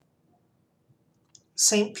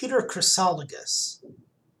St. Peter Chrysologus,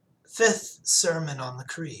 Fifth Sermon on the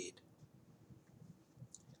Creed.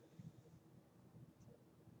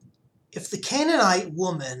 If the Canaanite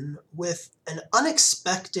woman, with an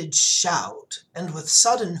unexpected shout and with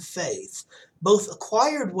sudden faith, both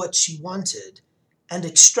acquired what she wanted and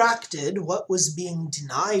extracted what was being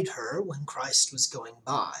denied her when Christ was going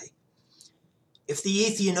by, if the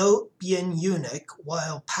Ethiopian eunuch,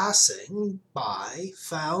 while passing by,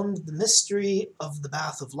 found the mystery of the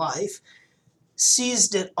bath of life,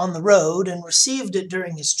 seized it on the road, and received it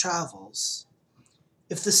during his travels,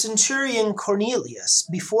 if the centurion Cornelius,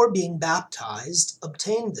 before being baptized,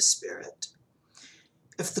 obtained the Spirit,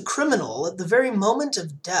 if the criminal at the very moment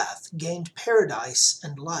of death gained paradise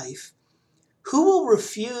and life, who will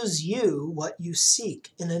refuse you what you seek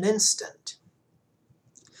in an instant?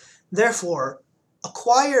 Therefore,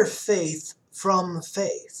 acquire faith from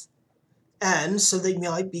faith, and, so that you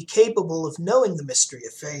might be capable of knowing the mystery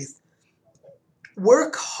of faith,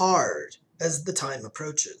 work hard as the time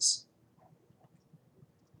approaches.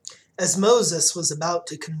 As Moses was about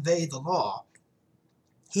to convey the law,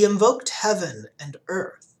 he invoked heaven and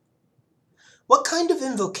earth. What kind of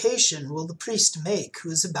invocation will the priest make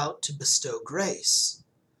who is about to bestow grace?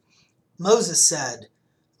 Moses said,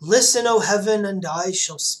 "Listen, O heaven, and I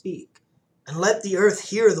shall speak, and let the earth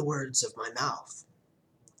hear the words of my mouth."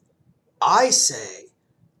 I say,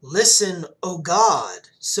 "Listen, O God,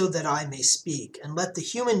 so that I may speak, and let the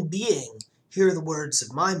human being hear the words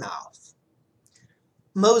of my mouth."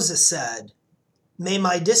 Moses said, "May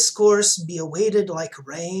my discourse be awaited like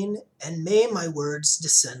rain, and may my words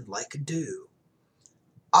descend like dew."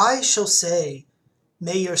 I shall say,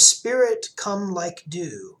 "May your spirit come like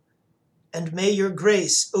dew, and may your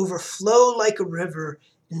grace overflow like a river,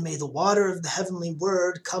 and may the water of the heavenly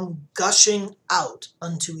word come gushing out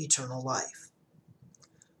unto eternal life."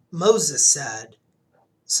 Moses said,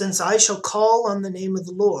 "Since I shall call on the name of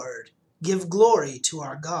the Lord, give glory to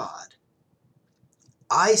our God."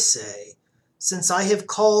 I say, "Since I have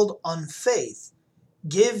called on faith,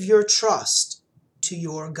 give your trust to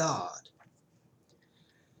your God."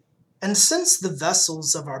 And since the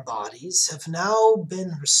vessels of our bodies have now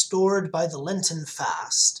been restored by the Lenten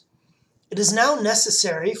fast, it is now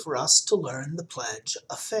necessary for us to learn the pledge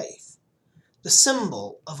of faith, the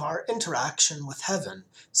symbol of our interaction with heaven,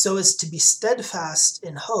 so as to be steadfast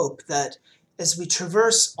in hope that, as we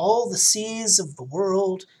traverse all the seas of the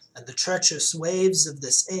world and the treacherous waves of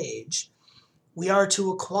this age, we are to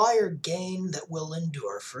acquire gain that will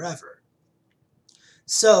endure forever.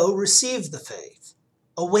 So receive the faith,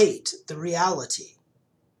 await the reality,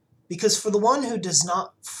 because for the one who does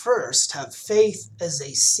not first have faith as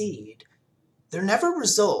a seed, there never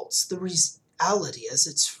results the reality as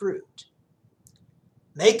its fruit.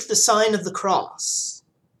 Make the sign of the cross.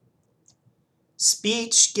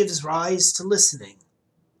 Speech gives rise to listening.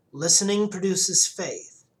 Listening produces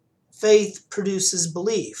faith. Faith produces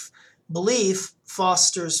belief. Belief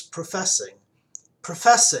fosters professing.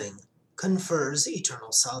 Professing confers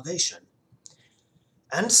eternal salvation.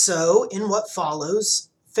 And so, in what follows,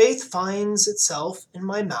 faith finds itself in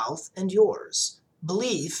my mouth and yours.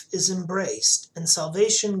 Belief is embraced, and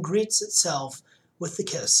salvation greets itself with the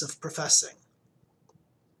kiss of professing.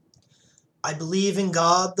 I believe in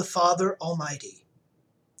God the Father Almighty.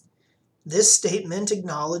 This statement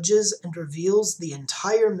acknowledges and reveals the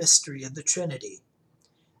entire mystery of the Trinity.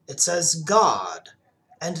 It says God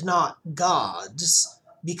and not gods,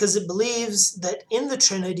 because it believes that in the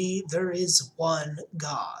Trinity there is one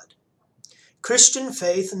God. Christian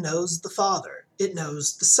faith knows the Father, it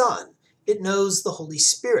knows the Son, it knows the Holy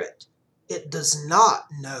Spirit. It does not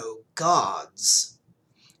know gods.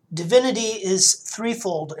 Divinity is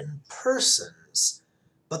threefold in persons,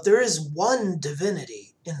 but there is one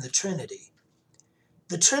divinity in the Trinity.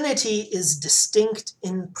 The Trinity is distinct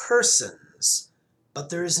in persons,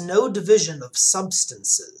 but there is no division of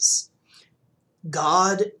substances.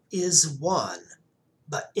 God is one,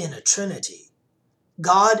 but in a Trinity.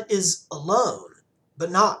 God is alone,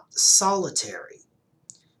 but not solitary.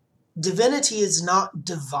 Divinity is not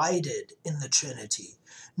divided in the Trinity,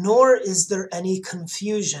 nor is there any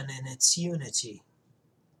confusion in its unity.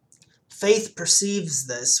 Faith perceives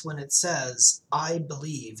this when it says, I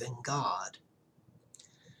believe in God.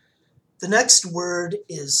 The next word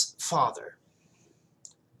is Father.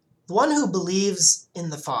 The one who believes in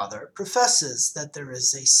the Father professes that there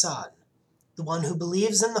is a Son. The one who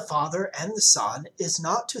believes in the Father and the Son is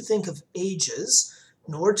not to think of ages,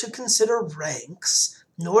 nor to consider ranks,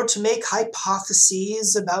 nor to make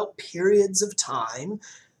hypotheses about periods of time,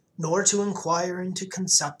 nor to inquire into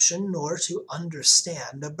conception, nor to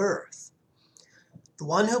understand a birth. The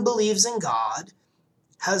one who believes in God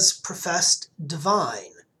has professed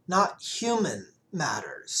divine, not human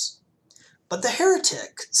matters. But the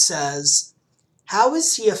heretic says, how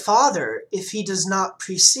is he a father if he does not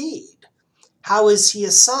precede? How is he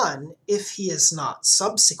a son if he is not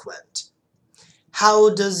subsequent?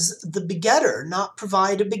 How does the begetter not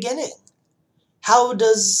provide a beginning? How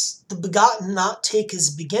does the begotten not take his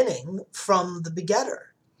beginning from the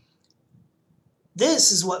begetter?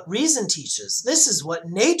 This is what reason teaches. This is what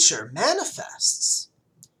nature manifests.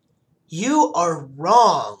 You are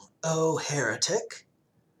wrong, O heretic.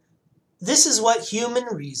 This is what human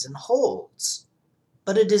reason holds,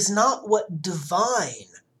 but it is not what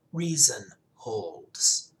divine reason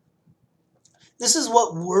holds. This is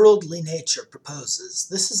what worldly nature proposes.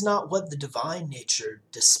 This is not what the divine nature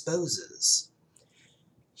disposes.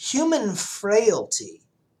 Human frailty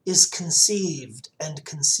is conceived and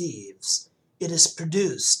conceives. It is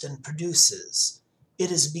produced and produces.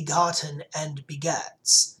 It is begotten and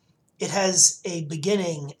begets. It has a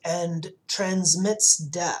beginning and transmits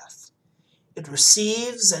death. It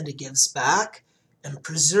receives and it gives back and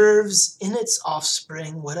preserves in its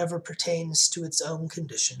offspring whatever pertains to its own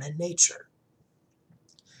condition and nature.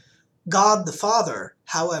 God the Father,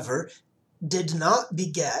 however, did not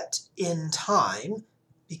beget in time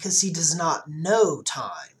because he does not know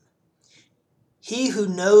time. He who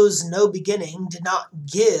knows no beginning did not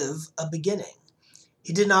give a beginning.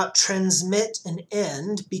 He did not transmit an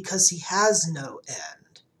end because he has no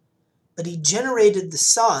end. But he generated the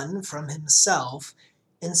Son from himself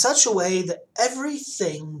in such a way that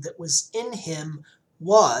everything that was in him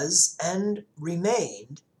was and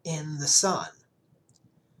remained in the Son.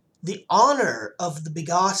 The honor of the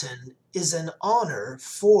begotten is an honor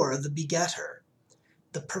for the begetter.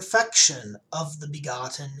 The perfection of the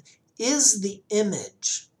begotten is the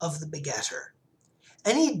image of the begetter.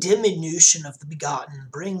 Any diminution of the begotten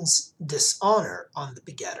brings dishonor on the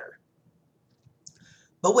begetter.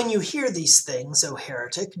 But when you hear these things, O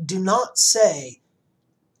heretic, do not say,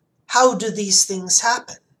 how do these things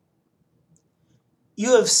happen?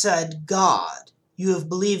 You have said God, you have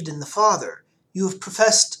believed in the Father, you have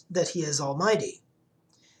professed that he is almighty.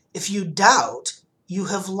 If you doubt, you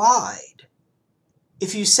have lied.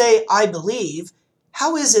 If you say, I believe,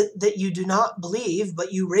 how is it that you do not believe,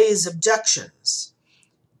 but you raise objections?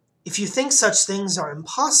 If you think such things are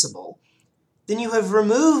impossible, then you have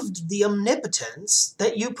removed the omnipotence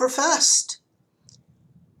that you professed.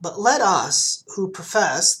 But let us, who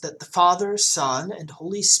profess that the Father, Son, and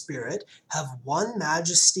Holy Spirit have one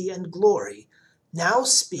majesty and glory, now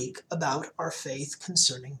speak about our faith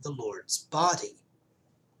concerning the Lord's body.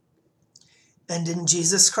 And in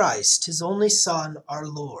Jesus Christ, his only Son, our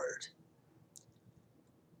Lord.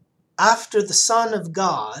 After the Son of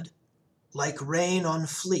God, like rain on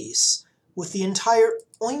fleece, with the entire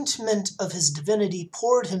ointment of his divinity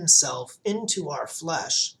poured himself into our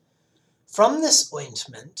flesh, from this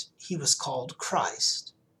ointment he was called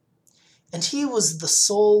Christ. And he was the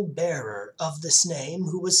sole bearer of this name,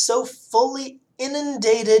 who was so fully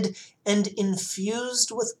inundated and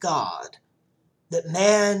infused with God, that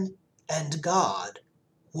man and God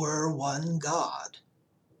were one God.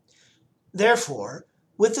 Therefore,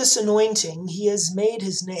 with this anointing he has made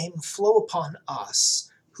his name flow upon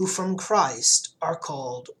us, who from Christ are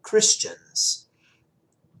called Christians.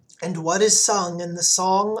 And what is sung in the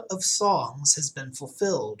Song of Songs has been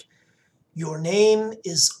fulfilled. Your name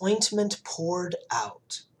is ointment poured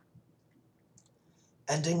out.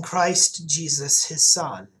 And in Christ Jesus his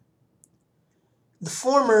Son. The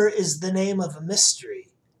former is the name of a mystery,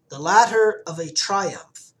 the latter of a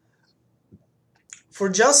triumph. For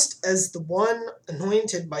just as the one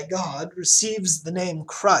anointed by God receives the name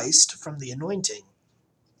Christ from the anointing,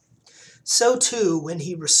 so too when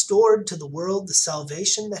he restored to the world the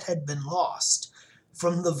salvation that had been lost,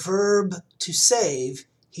 from the verb to save,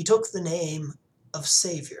 he took the name of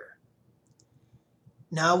Savior.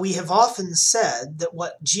 Now we have often said that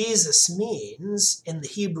what Jesus means in the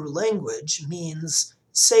Hebrew language means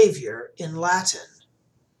Savior in Latin.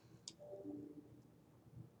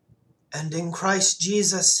 And in Christ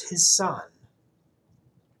Jesus his Son.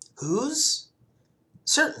 Whose?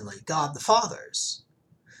 Certainly God the Father's.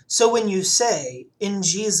 So when you say, in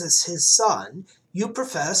Jesus his Son, you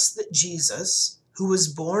profess that Jesus, who was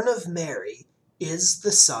born of Mary, is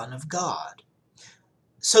the Son of God.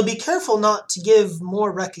 So be careful not to give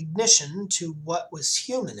more recognition to what was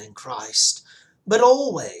human in Christ, but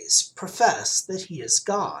always profess that he is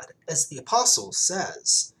God, as the Apostle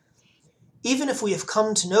says. Even if we have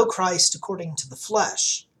come to know Christ according to the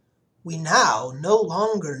flesh, we now no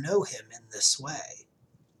longer know him in this way.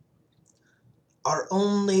 Our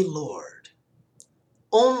only Lord.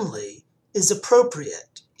 Only is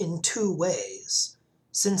appropriate in two ways,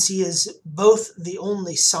 since he is both the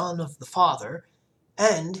only Son of the Father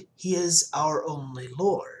and he is our only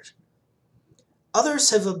Lord. Others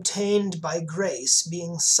have obtained by grace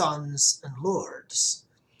being sons and lords.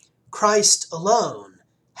 Christ alone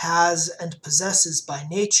has and possesses by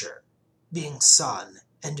nature being Son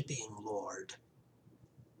and being Lord,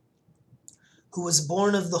 who was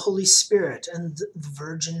born of the Holy Spirit and the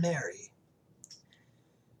Virgin Mary.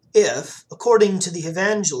 If, according to the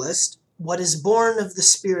evangelist, what is born of the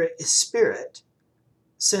Spirit is spirit,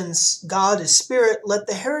 since God is spirit, let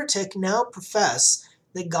the heretic now profess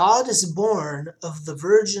that God is born of the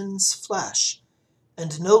Virgin's flesh,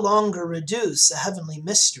 and no longer reduce a heavenly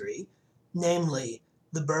mystery, namely,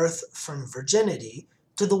 the birth from virginity,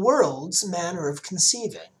 to the world's manner of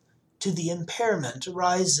conceiving, to the impairment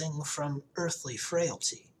arising from earthly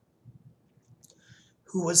frailty.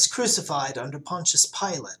 Who was crucified under Pontius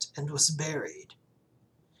Pilate and was buried.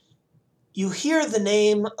 You hear the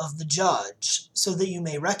name of the judge, so that you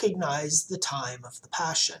may recognize the time of the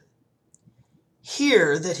passion.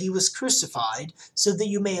 Hear that he was crucified, so that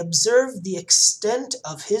you may observe the extent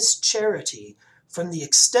of his charity from the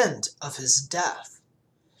extent of his death,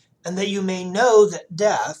 and that you may know that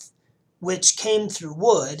death, which came through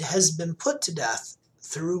wood, has been put to death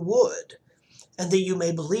through wood, and that you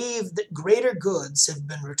may believe that greater goods have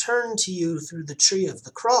been returned to you through the tree of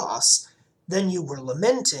the cross than you were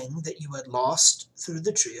lamenting that you had lost through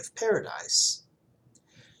the tree of paradise.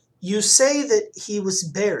 You say that he was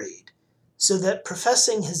buried, so that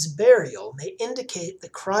professing his burial may indicate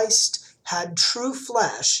that Christ had true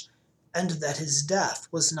flesh and that his death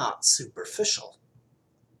was not superficial.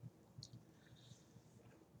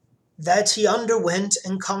 That he underwent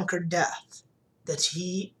and conquered death, that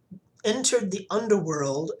he entered the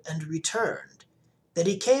underworld and returned, that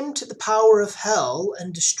he came to the power of hell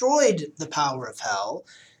and destroyed the power of hell,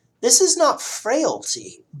 this is not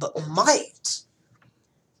frailty, but might.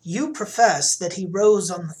 You profess that he rose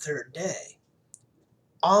on the third day.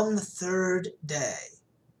 On the third day,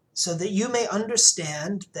 so that you may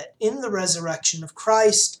understand that in the resurrection of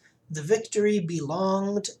Christ, the victory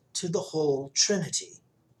belonged to the whole Trinity.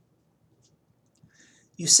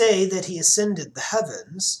 You say that he ascended the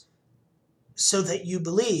heavens, so that you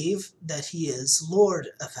believe that he is Lord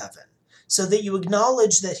of heaven, so that you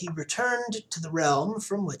acknowledge that he returned to the realm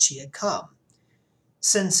from which he had come.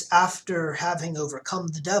 Since after having overcome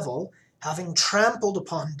the devil, having trampled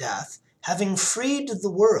upon death, having freed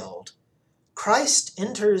the world, Christ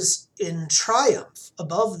enters in triumph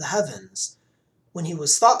above the heavens when he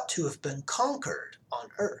was thought to have been conquered on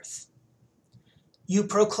earth. You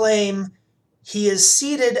proclaim, he is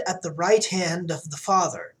seated at the right hand of the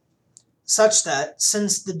Father, such that,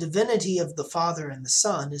 since the divinity of the Father and the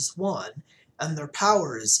Son is one, and their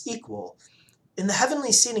power is equal, in the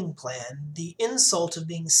heavenly seating plan, the insult of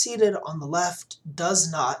being seated on the left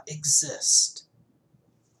does not exist.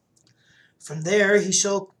 From there he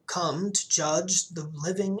shall come to judge the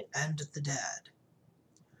living and the dead.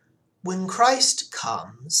 When Christ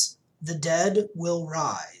comes, the dead will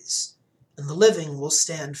rise, and the living will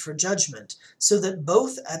stand for judgment, so that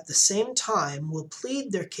both at the same time will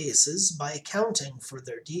plead their cases by accounting for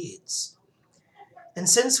their deeds. And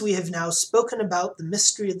since we have now spoken about the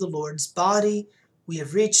mystery of the Lord's body, we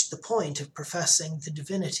have reached the point of professing the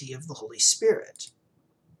divinity of the Holy Spirit.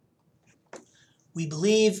 We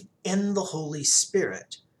believe in the Holy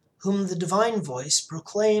Spirit, whom the divine voice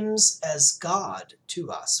proclaims as God to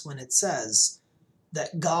us when it says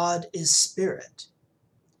that God is Spirit.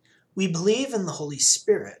 We believe in the Holy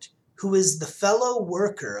Spirit, who is the fellow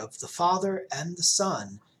worker of the Father and the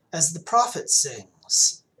Son, as the prophet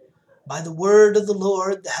sings, "By the word of the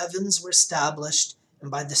Lord the heavens were established,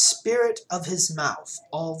 and by the Spirit of his mouth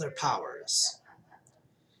all their powers."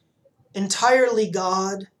 Entirely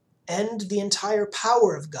God, and the entire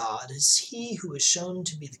power of God is he who is shown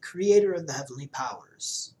to be the creator of the heavenly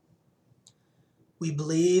powers. We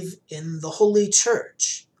believe in the Holy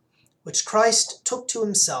Church, which Christ took to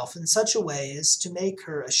himself in such a way as to make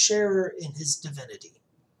her a sharer in his divinity.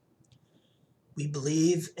 We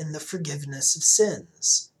believe in the forgiveness of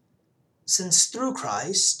sins, since through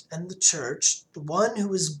Christ and the Church, the one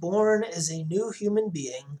who is born as a new human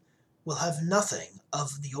being will have nothing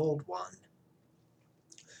of the old one.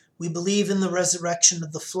 We believe in the resurrection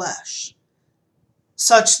of the flesh,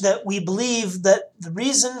 such that we believe that the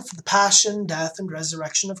reason for the passion, death, and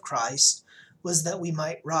resurrection of Christ was that we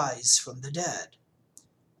might rise from the dead.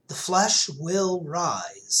 The flesh will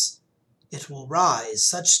rise. It will rise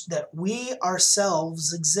such that we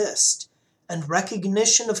ourselves exist, and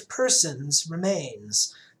recognition of persons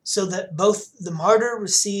remains, so that both the martyr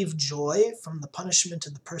receive joy from the punishment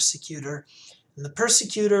of the persecutor, and the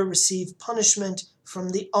persecutor receive punishment from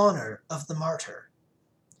the honor of the martyr.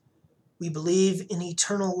 We believe in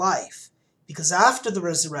eternal life, because after the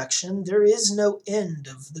resurrection there is no end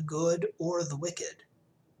of the good or the wicked.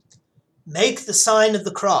 Make the sign of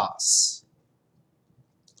the cross.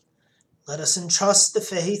 Let us entrust the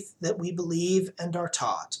faith that we believe and are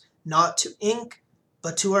taught, not to ink,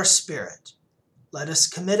 but to our spirit. Let us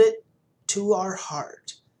commit it to our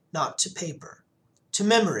heart, not to paper, to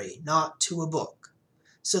memory, not to a book,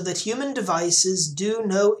 so that human devices do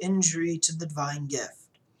no injury to the divine gift,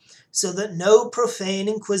 so that no profane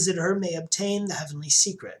inquisitor may obtain the heavenly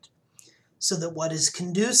secret, so that what is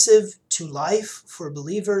conducive to life for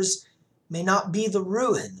believers may not be the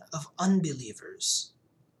ruin of unbelievers.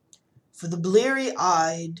 For the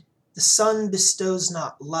bleary-eyed, the sun bestows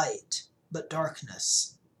not light, but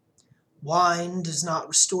darkness. Wine does not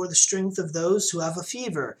restore the strength of those who have a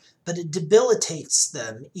fever, but it debilitates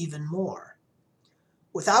them even more.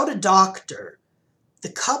 Without a doctor,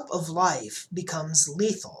 the cup of life becomes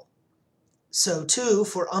lethal. So too,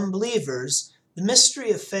 for unbelievers, the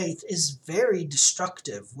mystery of faith is very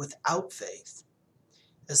destructive without faith.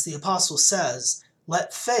 As the apostle says,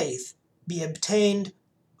 let faith be obtained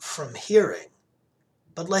from hearing,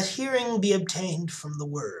 but let hearing be obtained from the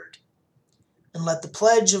word. And let the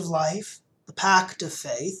pledge of life, the pact of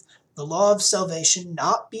faith, the law of salvation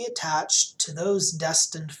not be attached to those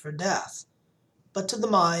destined for death, but to the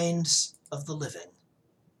minds of the living.